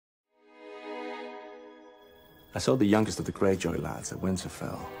I saw the youngest of the Greyjoy lads at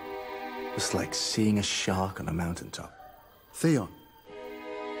Winterfell. It's like seeing a shark on a mountaintop. Theon.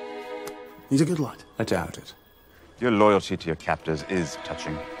 He's a good lad. I doubt it. Your loyalty to your captors is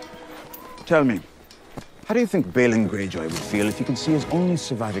touching. Tell me, how do you think Balon Greyjoy would feel if he could see his only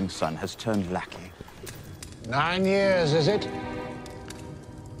surviving son has turned lackey? 9 years, is it?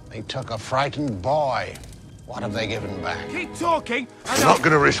 They took a frightened boy. What have they given back? Keep talking. I'm not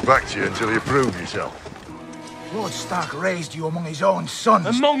going to respect you until you prove yourself. Lord Stark raised you among his own sons.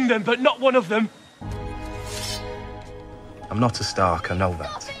 Among them, but not one of them. I'm not a Stark, I know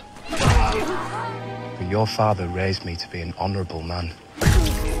that. But your father raised me to be an honorable man.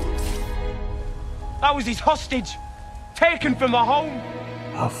 I was his hostage, taken from my home.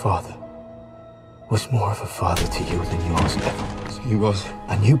 Our father was more of a father to you than yours ever was. He was.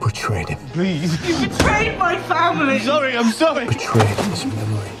 And you betrayed him. Please. You betrayed my family! I'm sorry. Betrayed his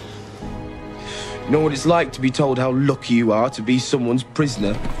memory. You know what it's like to be told how lucky you are to be someone's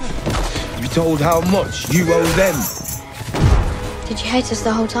prisoner? To be told how much you owe them. Did you hate us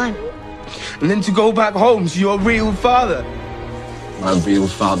the whole time? And then to go back home to your real father. My real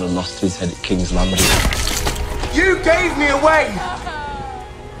father lost his head at King's Landing. You gave me away!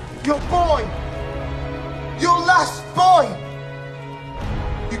 Your boy! Your last boy!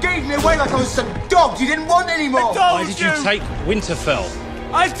 You gave me away like I was some dog you didn't want anymore! Why did you take Winterfell?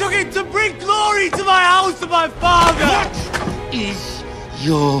 I took it to bring glory to my house and my father! What is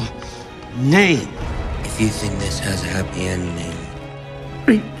your name? If you think this has a happy ending,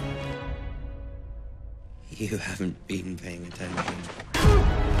 you haven't been paying attention.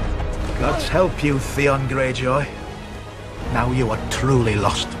 God help you, Theon Greyjoy. Now you are truly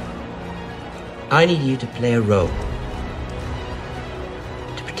lost. I need you to play a role.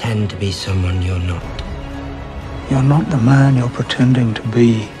 To pretend to be someone you're not. You're not the man you're pretending to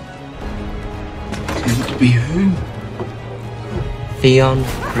be. Pretend to be who? Theon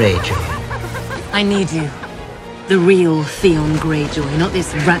Greyjoy. I need you. The real Theon Greyjoy, not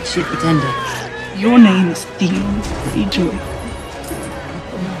this ratchet pretender. Your name is Theon Greyjoy.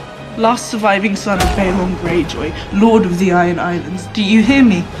 Last surviving son of Balon Greyjoy, Lord of the Iron Islands. Do you hear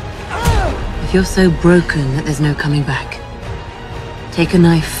me? If you're so broken that there's no coming back, take a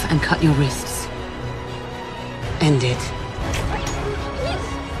knife and cut your wrists. End it.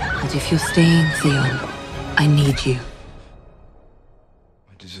 But if you're staying, Theon, I need you.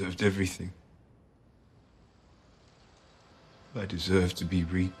 I deserved everything. I deserved to be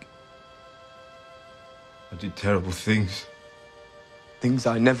weak. I did terrible things. Things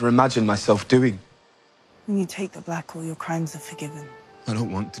I never imagined myself doing. When you take the black hole, your crimes are forgiven. I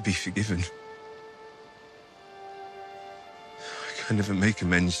don't want to be forgiven. I can never make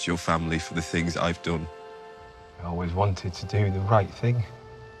amends to your family for the things I've done. I always wanted to do the right thing.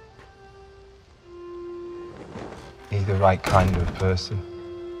 Be the right kind of person.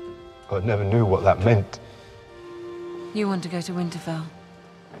 But I never knew what that meant. You want to go to Winterfell?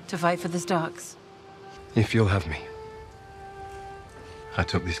 To fight for the Starks? If you'll have me. I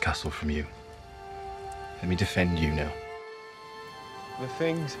took this castle from you. Let me defend you now. The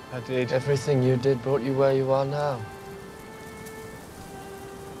things I did... Everything you did brought you where you are now.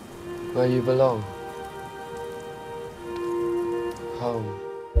 Where you belong. Home.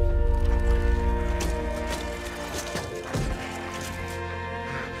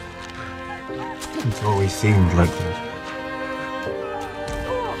 It's always seemed like that.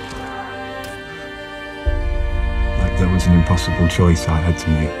 Like there was an impossible choice I had to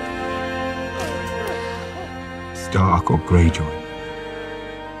make. Stark or Greyjoy.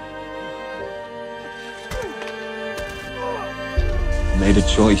 I made a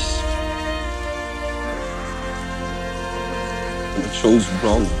choice. And I chose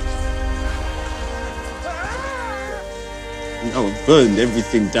wrong. And now I've burned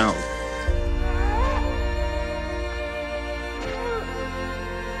everything down.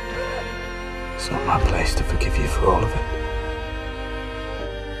 It's not my place to forgive you for all of it.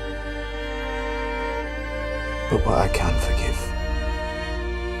 But what I can forgive,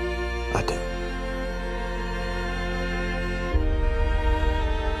 I do.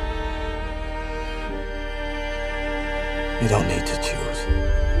 You don't need to choose.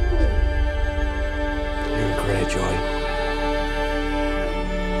 You're a Greyjoy.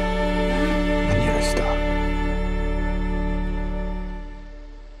 And you're a Stark.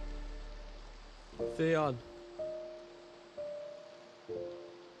 Theon.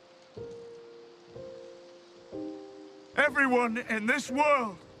 Everyone in this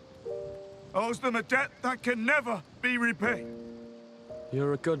world owes them a debt that can never be repaid.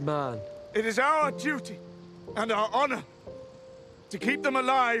 You're a good man. It is our duty and our honor to keep them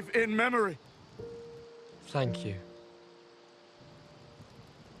alive in memory. Thank you.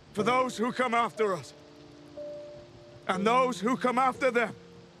 For those who come after us, and those who come after them,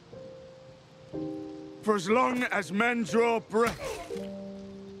 for as long as men draw breath.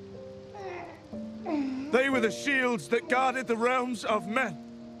 They were the shields that guarded the realms of men.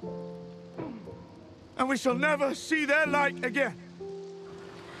 And we shall never see their light again.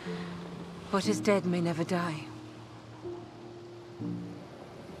 What is dead may never die.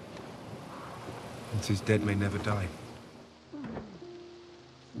 What is dead may never die.